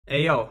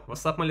Hey yo,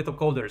 what's up my little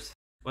coders?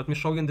 Let me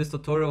show you in this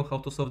tutorial how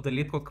to solve the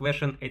Leetcode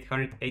question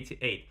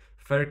 888,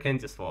 fair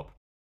candy swap.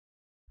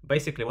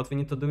 Basically, what we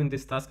need to do in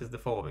this task is the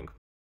following.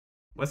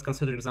 Let's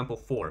consider example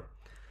 4.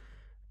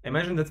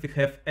 Imagine that we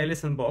have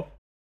Alice and Bob,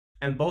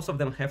 and both of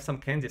them have some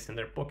candies in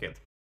their pocket,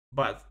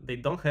 but they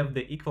don't have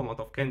the equal amount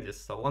of candies,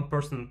 so one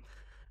person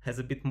has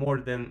a bit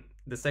more than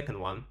the second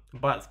one,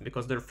 but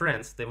because they're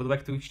friends, they would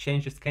like to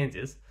exchange these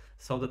candies,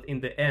 so that in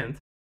the end,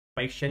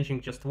 by exchanging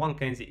just one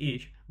candy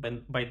each,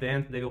 by the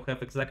end they will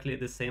have exactly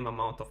the same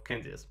amount of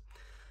candies.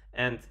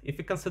 And if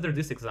we consider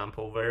this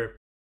example where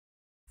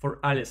for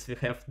Alice we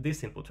have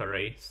this input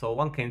array, so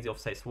one candy of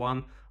size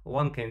 1,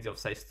 one candy of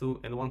size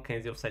 2, and one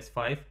candy of size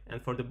 5,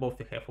 and for the both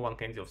we have one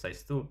candy of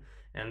size 2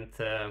 and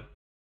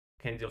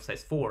candy of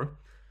size 4,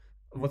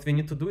 what we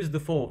need to do is the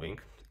following.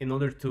 In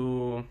order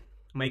to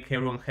make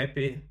everyone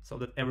happy, so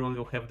that everyone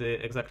will have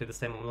exactly the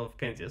same amount of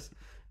candies,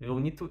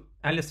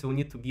 Alice will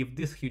need to give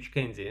this huge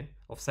candy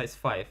of size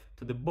 5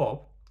 to the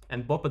Bob,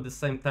 and Bob at the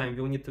same time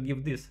will need to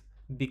give this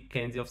big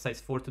candy of size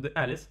 4 to the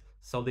Alice,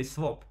 so they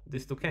swap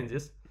these two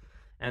candies,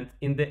 and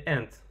in the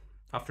end,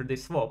 after they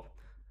swap,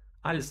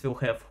 Alice will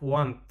have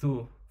 1,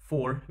 2,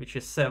 4, which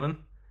is 7,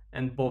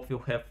 and Bob will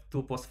have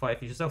 2 plus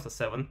 5, which is also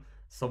 7,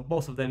 so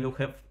both of them will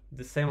have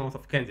the same amount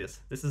of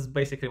candies. This is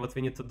basically what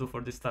we need to do for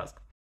this task.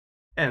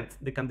 And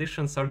the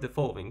conditions are the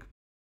following.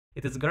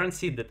 It is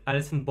guaranteed that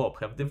Alice and Bob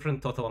have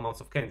different total amounts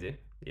of candy,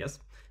 yes,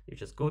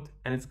 which is good,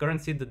 and it's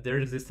guaranteed that there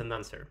exists an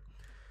answer.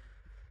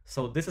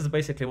 So this is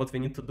basically what we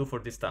need to do for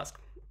this task.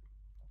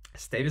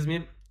 Stay with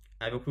me,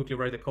 I will quickly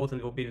write the code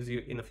and will be with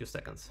you in a few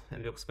seconds,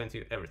 and will explain to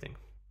you everything.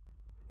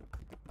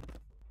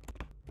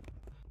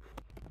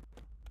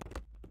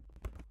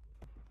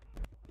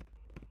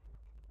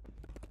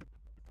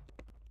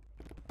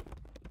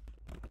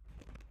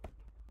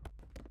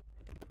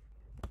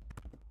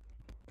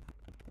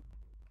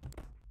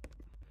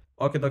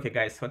 Okay,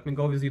 guys, let me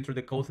go with you through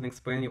the code and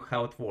explain you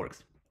how it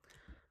works.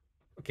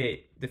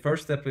 Okay, the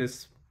first step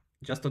is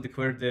just to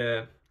declare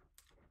the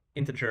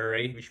integer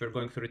array, which we're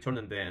going to return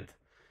in the end.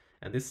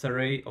 And this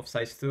array of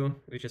size 2,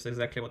 which is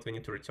exactly what we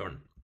need to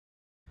return.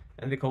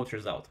 And the code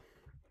result.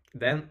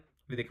 Then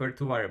we declare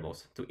two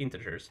variables, two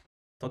integers,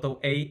 total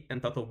A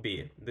and total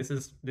B.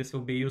 This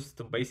will be used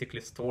to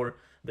basically store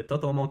the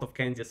total amount of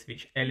candies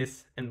which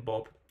Alice and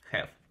Bob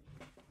have.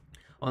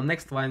 On the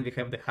next line we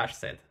have the hash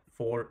set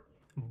for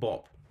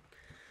Bob.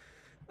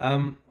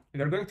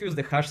 We are going to use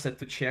the hash set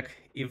to check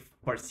if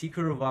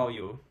particular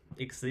value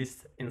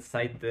exists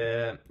inside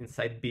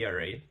B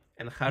array,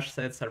 and hash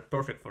sets are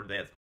perfect for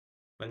that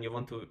when you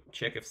want to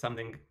check if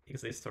something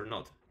exists or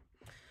not.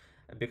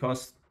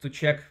 Because to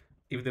check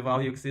if the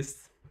value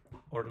exists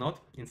or not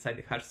inside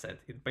the hash set,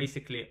 it's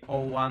basically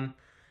all one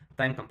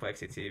time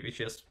complexity, which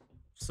is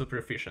super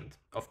efficient.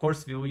 Of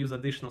course, we will use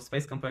additional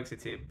space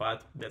complexity,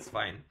 but that's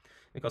fine,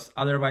 because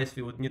otherwise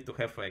we would need to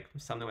have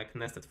something like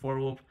nested for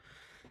loop,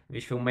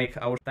 which will make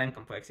our time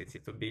complexity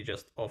to be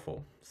just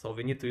awful. So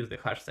we need to use the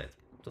hash set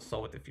to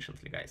solve it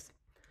efficiently, guys.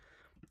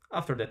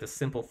 After that, a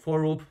simple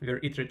for loop, we are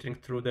iterating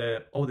through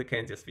all the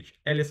candies which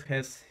Alice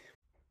has,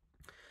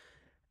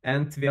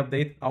 and we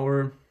update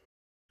our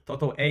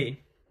total A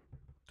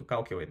to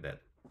calculate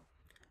that.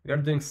 We are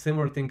doing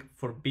similar thing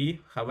for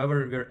B,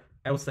 however, we are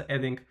also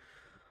adding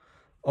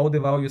all the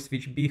values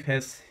which B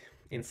has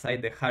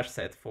inside the hash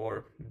set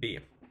for B.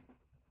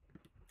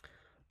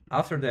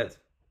 After that,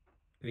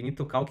 we need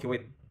to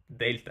calculate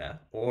delta,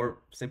 or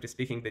simply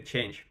speaking, the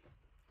change.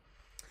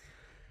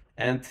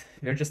 And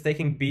we're just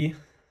taking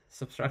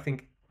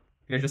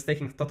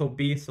total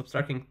B,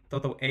 subtracting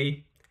total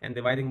A, and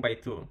dividing by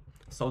 2.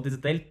 So this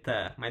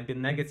delta might be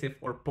negative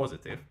or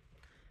positive.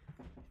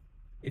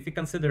 If you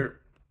consider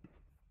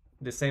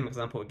the same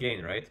example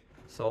again, right?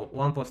 So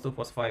 1 plus 2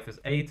 plus 5 is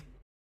 8,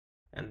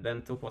 and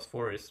then 2 plus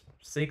 4 is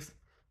 6.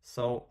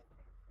 So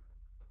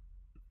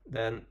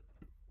then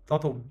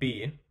total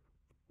B,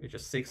 which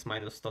is 6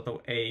 minus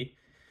total A,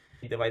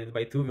 divided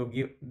by 2 will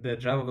give, the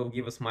Java will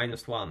give us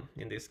 -1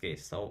 in this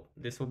case. So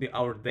this will be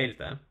our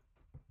delta.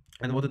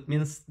 And what it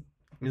means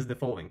the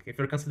following. If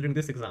you're considering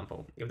this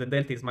example, if the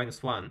delta is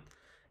 -1,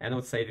 and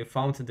let's say we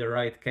found the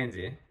right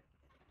candy,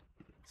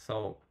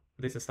 so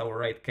this is our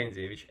right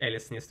candy which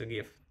Alice needs to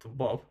give to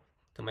Bob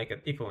to make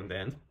it equal in the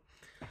end,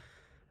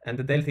 and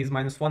the delta is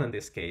 -1 in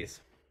this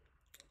case.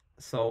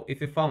 So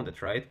if we found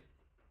it, right,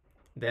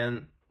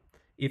 then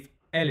if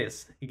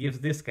Alice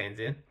gives this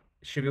candy,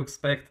 she will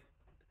expect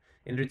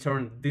in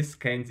return this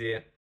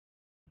candy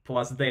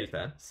plus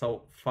delta,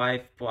 so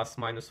 5 plus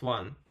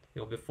 -1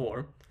 will be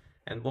 4,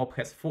 and Bob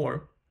has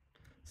 4,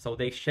 so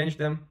they exchange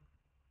them,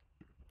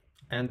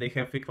 and they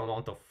have equal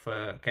amount of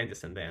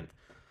candies in the end.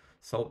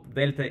 So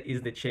delta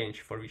is the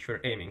change for which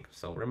we're aiming.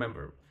 So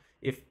remember,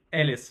 if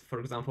Alice, for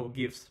example,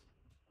 gives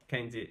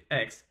candy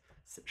X,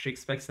 she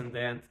expects in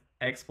the end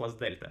X plus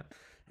delta.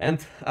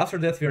 And after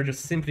that, we are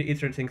just simply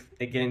iterating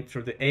again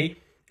through the A,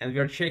 and we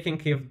are checking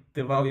if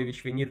the value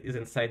which we need is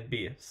inside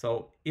B.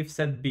 So if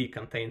set B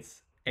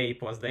contains A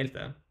plus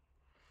delta,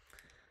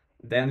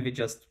 then we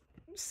just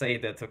say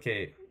that,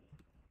 okay,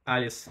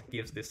 Alice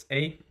gives this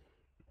A,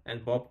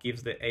 and Bob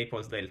gives the A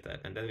plus delta,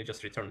 and then we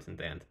just return it in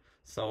the end.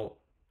 So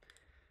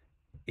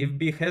if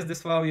B has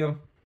this value,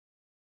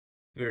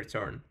 we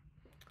return.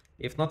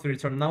 If not, we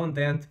return now in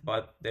the end,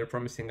 but they're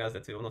promising us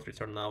that we will not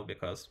return now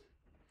because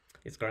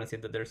it's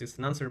guaranteed that there is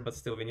an answer, but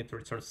still we need to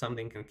return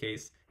something in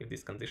case if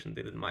this condition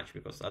didn't match,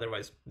 because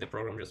otherwise the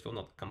program just will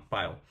not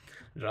compile.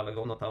 Java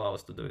will not allow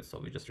us to do it, so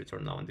we just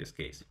return now in this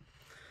case.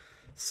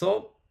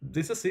 So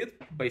this is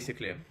it,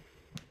 basically.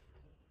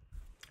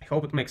 I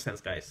hope it makes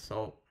sense, guys.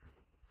 So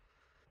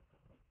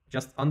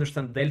just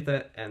understand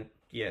delta, and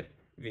yeah,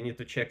 we need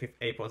to check if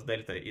A plus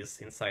delta is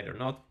inside or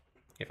not.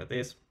 If it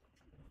is,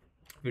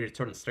 we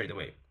return it straight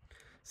away.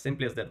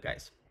 Simply as that,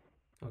 guys.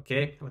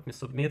 Okay, let me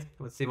submit.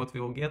 Let's see what we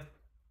will get.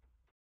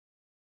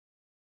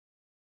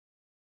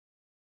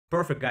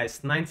 Perfect,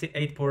 guys,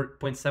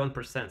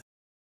 98.7%.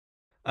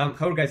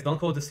 However, guys, don't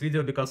close this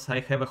video because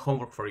I have a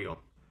homework for you.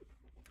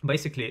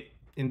 Basically,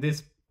 in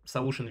this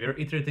solution, we're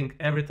iterating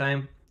every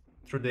time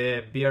through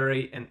the B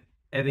array and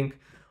adding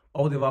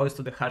all the values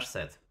to the hash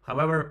set.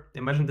 However,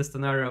 imagine the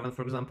scenario when,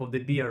 for example, the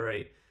B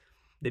array,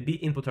 the B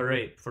input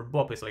array for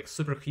Bob is like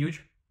super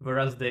huge,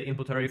 whereas the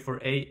input array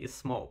for A is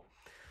small.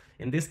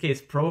 In this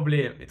case,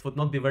 probably it would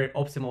not be very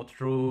optimal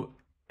to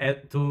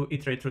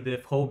iterate through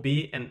the whole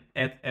B and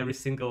add every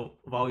single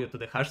value to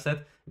the hash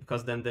set,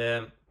 because then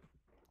the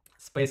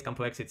space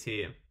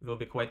complexity will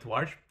be quite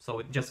large, so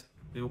it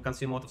will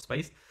consume a lot of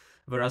space,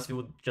 whereas we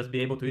would just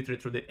be able to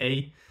iterate through the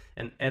A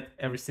and add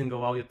every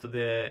single value to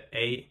the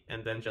A,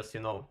 and then just,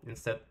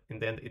 instead in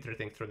the end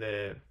iterating through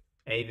the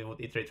A, we would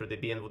iterate through the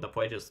B and would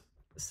apply just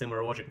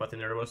similar logic but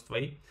in a reversed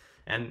way,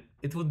 and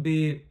it would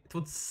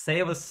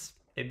save us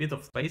a bit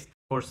of space.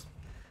 Of course,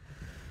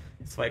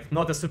 it's like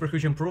not a super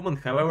huge improvement.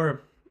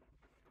 However,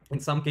 in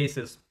some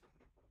cases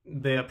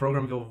the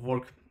program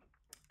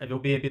will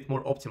be a bit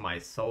more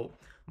optimized. So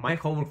my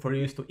homework for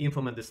you is to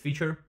implement this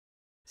feature,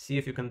 see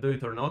if you can do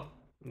it or not.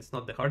 It's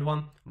not the hard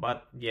one,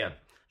 but yeah,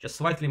 just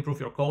slightly improve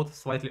your code,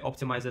 slightly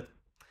optimize it,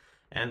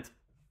 and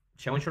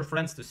challenge your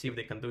friends to see if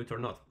they can do it or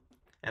not.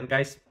 And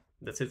guys,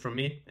 that's it from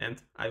me,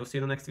 and I will see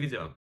you in the next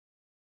video.